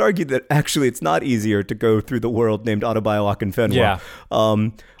 but I would argue that actually it's not easier to go through the world named Adebayo Akinfenwa. Yeah.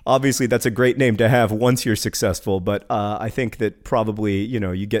 Obviously, that's a great name to have once you're successful, but I think that probably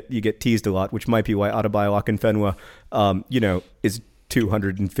you get teased a lot, which might be why Adebayo Akinfenwa, is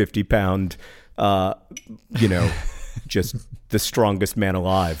 250-pound, just the strongest man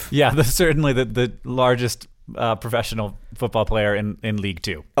alive. Yeah, that's certainly the largest professional football player in League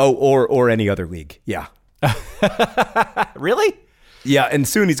Two. Oh, or any other league. Yeah. Really? Yeah, and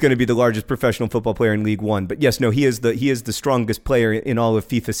soon he's going to be the largest professional football player in League One. But yes, no, he is the strongest player in all of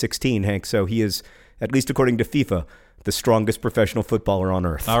FIFA 16, Hank. So he is, at least according to FIFA, the strongest professional footballer on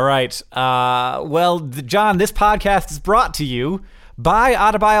earth. All right. Well, John, this podcast is brought to you by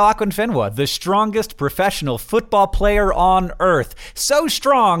Adebayo Akinfenwa, the strongest professional football player on earth. So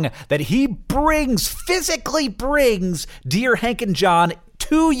strong that he physically brings Dear Hank and John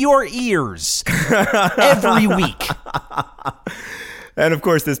to your ears every week. And of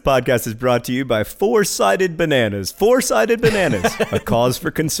course, this podcast is brought to you by Four-Sided Bananas. Four-Sided Bananas, a cause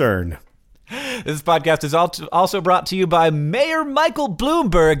for concern. This podcast is also brought to you by Mayor Michael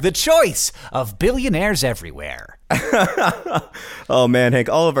Bloomberg, the choice of billionaires everywhere. Oh, man, Hank,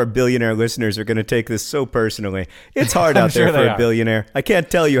 all of our billionaire listeners are going to take this so personally. It's hard out there for a billionaire. I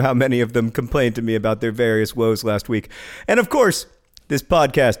can't tell you how many of them complained to me about their various woes last week. And of course, this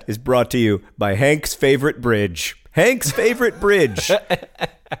podcast is brought to you by Hank's favorite bridge. Hank's favorite bridge.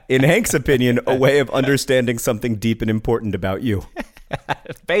 In Hank's opinion, a way of understanding something deep and important about you.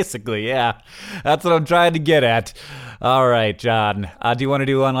 Basically, yeah. That's what I'm trying to get at. All right, John. Do you want to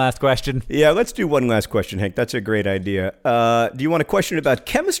do one last question? Yeah, let's do one last question, Hank. That's a great idea. Do you want a question about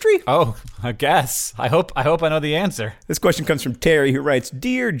chemistry? Oh, I guess. I hope I know the answer. This question comes from Terry, who writes,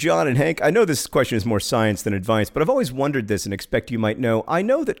 Dear John and Hank, I know this question is more science than advice, but I've always wondered this and expect you might know. I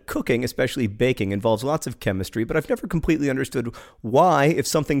know that cooking, especially baking, involves lots of chemistry, but I've never completely understood why, if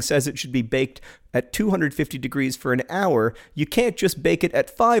something says it should be baked at 250 degrees for an hour, you can't just bake it at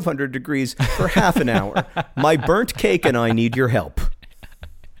 500 degrees for half an hour. My burnt cake and I need your help.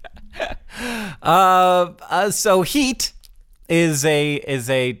 So heat is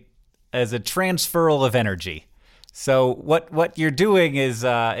a transferal of energy. So what you're doing is,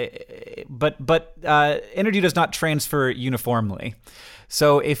 but energy does not transfer uniformly.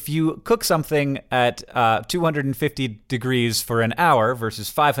 So if you cook something at 250 degrees for an hour versus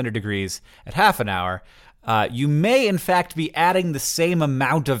 500 degrees at half an hour, you may in fact be adding the same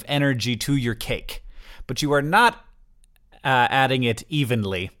amount of energy to your cake, but you are not adding it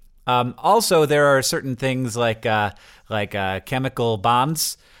evenly. Also, there are certain things like chemical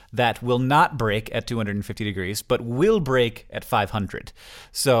bonds that will not break at 250 degrees, but will break at 500.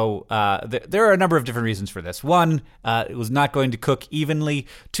 So there are a number of different reasons for this. One, it was not going to cook evenly.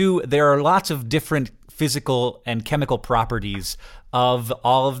 Two, there are lots of different physical and chemical properties of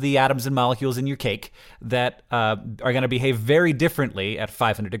all of the atoms and molecules in your cake that are going to behave very differently at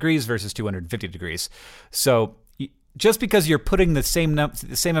 500 degrees versus 250 degrees. So just because you're putting the same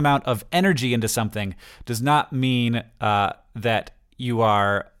amount of energy into something does not mean that you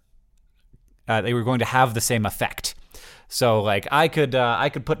are they were going to have the same effect. So, like, I could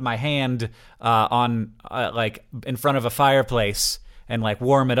put my hand on like in front of a fireplace and like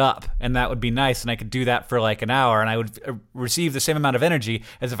warm it up, and that would be nice, and I could do that for like an hour, and I would receive the same amount of energy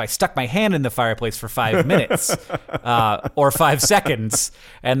as if I stuck my hand in the fireplace for 5 minutes or 5 seconds,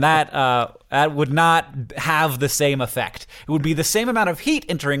 and that would not have the same effect. It would be the same amount of heat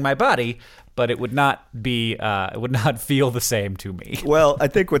entering my body, but it would not feel the same to me. Well, I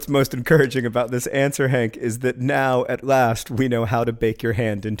think what's most encouraging about this answer, Hank, is that now at last we know how to bake your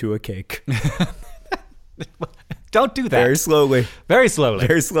hand into a cake. Don't do that. Very slowly. Very slowly.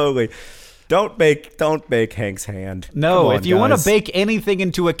 Very slowly. Don't bake Hank's hand. No, if you want to bake anything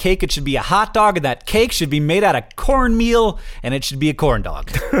into a cake, it should be a hot dog, and that cake should be made out of cornmeal, and it should be a corn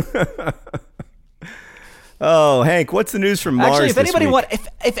dog. Oh, Hank, what's the news from Mars? Actually, if anybody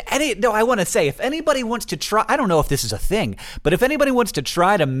I want to say, if anybody wants to try, I don't know if this is a thing, but if anybody wants to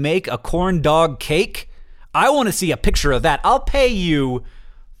try to make a corn dog cake, I want to see a picture of that. I'll pay you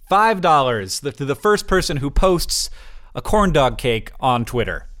 $5 to the first person who posts a corn dog cake on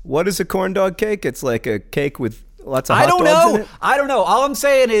Twitter. What is a corn dog cake? It's like a cake with lots of hot dogs in it? I don't know. All I'm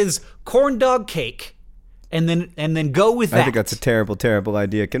saying is corn dog cake. And then go with that. I think that's a terrible, terrible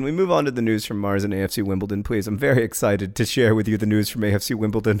idea. Can we move on to the news from Mars and AFC Wimbledon, please? I'm very excited to share with you the news from AFC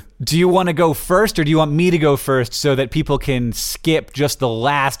Wimbledon. Do you want to go first, or do you want me to go first so that people can skip just the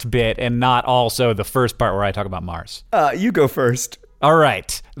last bit and not also the first part where I talk about Mars? You go first. All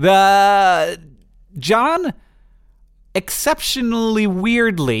right. John, exceptionally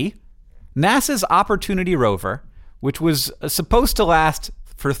weirdly, NASA's Opportunity rover, which was supposed to last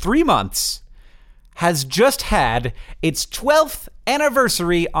for 3 months, has just had its 12th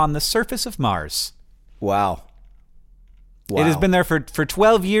anniversary on the surface of Mars. Wow. It has been there for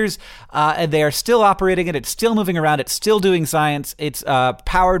 12 years, and they are still operating it. It's still moving around. It's still doing science. It's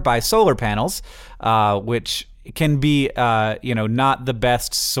powered by solar panels, which can be, not the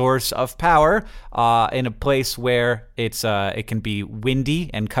best source of power in a place where it can be windy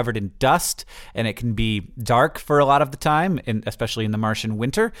and covered in dust, and it can be dark for a lot of the time, especially in the Martian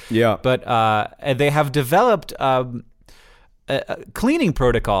winter. Yeah. But they have developed cleaning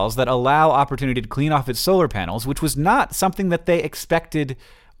protocols that allow Opportunity to clean off its solar panels, which was not something that they expected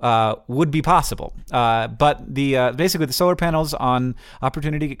would be possible. But basically the solar panels on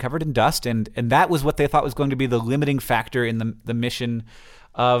Opportunity get covered in dust, and that was what they thought was going to be the limiting factor in the mission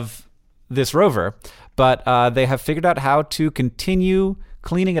of this rover. But they have figured out how to continue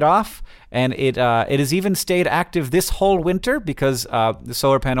cleaning it off, and it has even stayed active this whole winter because the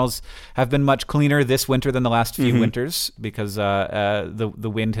solar panels have been much cleaner this winter than the last few winters because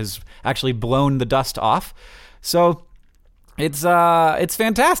the wind has actually blown the dust off. So it's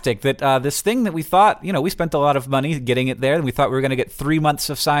fantastic that this thing that we thought, we spent a lot of money getting it there, and we thought we were going to get 3 months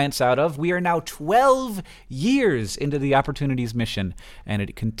of science out of. We are now 12 years into the Opportunity's mission, and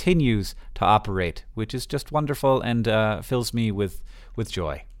it continues to operate, which is just wonderful and fills me with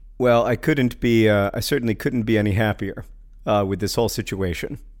joy. Well, I certainly couldn't be any happier with this whole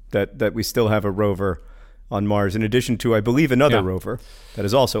situation, that we still have a rover on Mars, in addition to, I believe, another rover that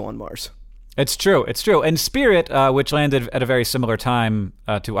is also on Mars. It's true. It's true. And Spirit, which landed at a very similar time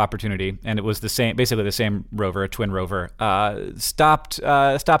to Opportunity, and it was basically the same rover, a twin rover, stopped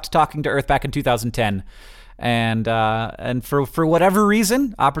talking to Earth back in 2010, and for whatever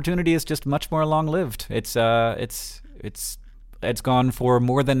reason, Opportunity is just much more long-lived. It's gone for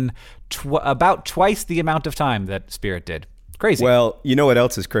more than about twice the amount of time that Spirit did. Crazy. Well, you know what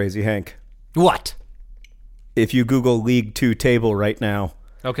else is crazy, Hank? What? If you Google League Two table right now.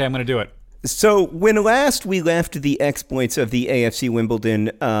 Okay, I'm going to do it. So when last we left the exploits of the AFC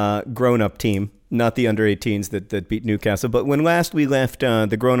Wimbledon grown-up team, not the under-18s that beat Newcastle, but when last we left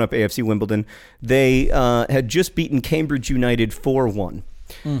the grown-up AFC Wimbledon, they had just beaten Cambridge United 4-1.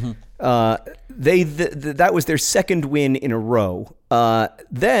 Mm-hmm. That was their second win in a row.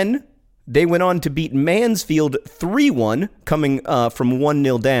 Then they went on to beat Mansfield 3-1, coming from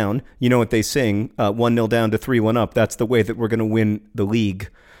 1-0 down. You know what they sing, 1-0 down to 3-1 up. That's the way that we're going to win the league.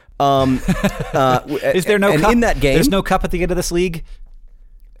 Is there no cup? In that game, there's no cup at the end of this league?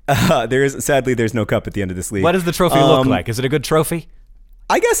 Sadly, there's no cup at the end of this league. What does the trophy look like? Is it a good trophy?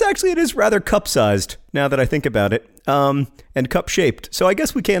 I guess actually it is rather cup-sized, now that I think about it, and cup-shaped. So I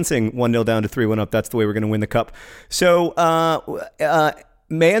guess we can sing 1-0 down to 3-1 up. That's the way we're going to win the cup. So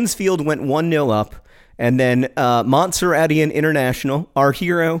Mansfield went 1-0 up, and then Montserratian International, our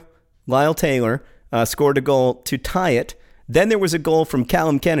hero, Lyle Taylor, scored a goal to tie it. Then there was a goal from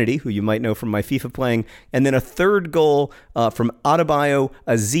Callum Kennedy, who you might know from my FIFA playing, and then a third goal from Adebayo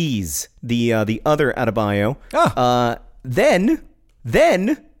Aziz, the other Adebayo. Oh.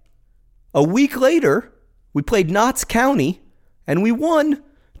 Then, a week later, we played Notts County, and we won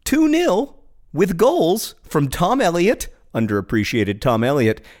 2-0 with goals from Tom Elliott, underappreciated Tom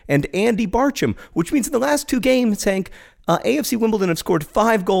Elliott, and Andy Barcham, which means in the last two games, Hank, AFC Wimbledon have scored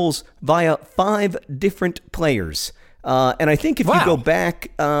 5 goals via 5 different players. And I think if you go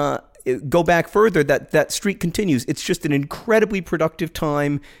back further, that streak continues. It's just an incredibly productive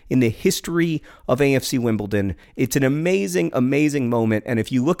time in the history of AFC Wimbledon. It's an amazing, amazing moment. And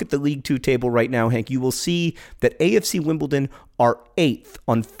if you look at the League Two table right now, Hank, you will see that AFC Wimbledon are 8th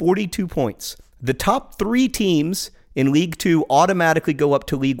on 42 points. The top 3 teams in League Two automatically go up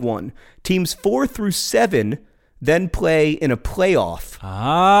to League One. Teams 4 through 7 then play in a playoff.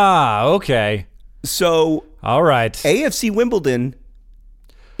 Ah, okay. So, all right. AFC Wimbledon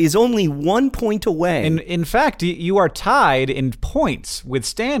is only 1 point away. In fact, you are tied in points with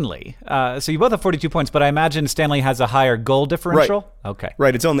Stanley. So you both have 42 points, but I imagine Stanley has a higher goal differential? Right. Okay.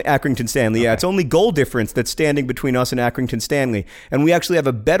 Right, it's only Accrington Stanley. Okay. Yeah, it's only goal difference that's standing between us and Accrington Stanley. And we actually have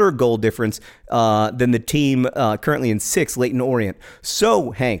a better goal difference than the team currently in 6th, Leyton Orient.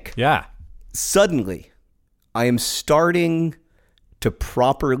 So, Hank. Yeah. Suddenly, I am starting to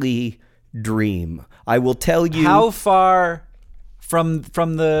properly dream. I will tell you. How far from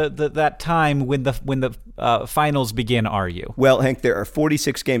that time when the finals begin are you? Well, Hank, there are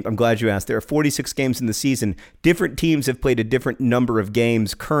 46 games. I'm glad you asked. There are 46 games in the season. Different teams have played a different number of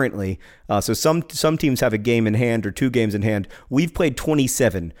games currently. So some teams have a game in hand or 2 games in hand. We've played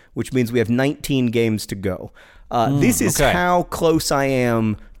 27, which means we have 19 games to go. This is how close I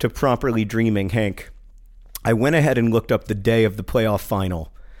am to properly dreaming, Hank. I went ahead and looked up the day of the playoff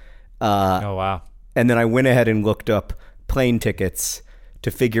final. Oh, wow. And then I went ahead and looked up plane tickets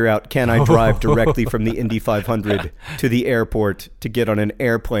to figure out, can I drive directly from the Indy 500 to the airport to get on an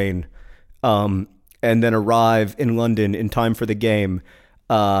airplane and then arrive in London in time for the game.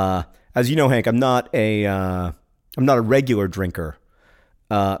 As you know, Hank, I'm not a regular drinker,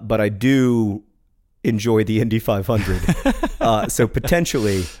 but I do enjoy the Indy 500. So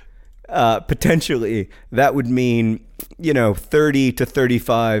potentially that would mean, 30 to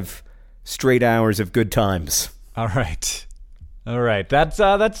 35 straight hours of good times. All right. That's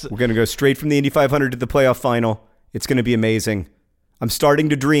We're going to go straight from the Indy 500 to the playoff final. It's going to be amazing. I'm starting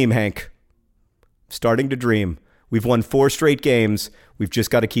to dream, Hank. Starting to dream. We've won 4 straight games. We've just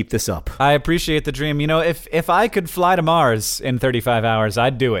got to keep this up. I appreciate the dream. If I could fly to Mars in 35 hours,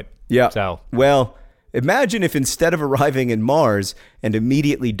 I'd do it. Yeah. So, well, imagine if instead of arriving in Mars and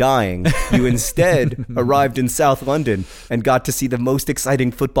immediately dying, you instead arrived in South London and got to see the most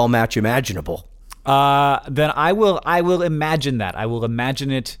exciting football match imaginable. Then I will imagine that. I will imagine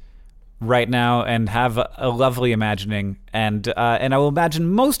it right now and have a lovely imagining, and I will imagine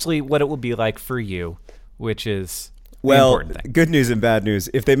mostly what it will be like for you, which is the important thing. Good news and bad news.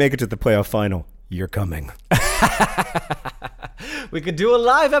 If they make it to the playoff final, you're coming. We could do a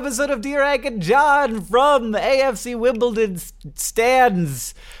live episode of Dear Hank and John from the AFC Wimbledon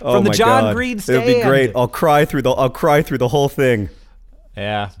stands, from the John Green stand. It'll be great. I'll cry through the whole thing.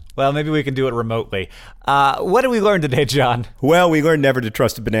 Yeah. Well, maybe we can do it remotely. What did we learn today, John? Well, we learned never to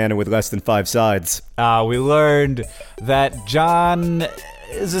trust a banana with less than 5 sides. We learned that John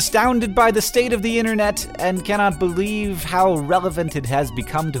is astounded by the state of the internet and cannot believe how relevant it has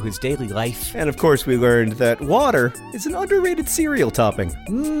become to his daily life. And of course, we learned that water is an underrated cereal topping.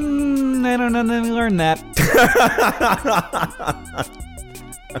 I don't know that we learned that.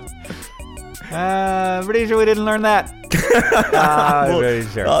 Pretty sure we didn't learn that. Very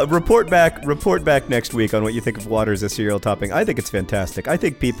sure. Report back next week on what you think of water as a cereal topping. I think it's fantastic. I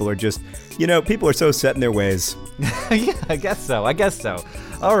think people are just, people are so set in their ways. Yeah, I guess so.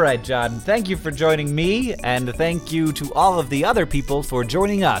 All right, John, thank you for joining me, and thank you to all of the other people for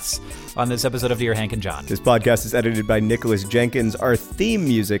joining us on this episode of Dear Hank and John. This podcast is edited by Nicholas Jenkins. Our theme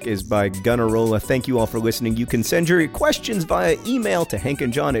music is by Gunnarolla. Thank you all for listening. You can send your questions via email to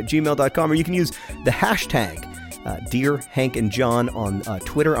hankandjohn@gmail.com, or you can use the hashtag Dear Hank and John on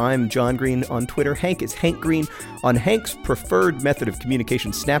Twitter. I'm John Green on Twitter. Hank is Hank Green. On Hank's preferred method of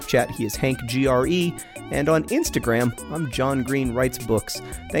communication, Snapchat, he is Hank GRE. And on Instagram, I'm John Green Writes Books.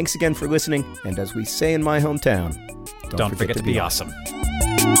 Thanks again for listening. And as we say in my hometown, don't forget to be awesome.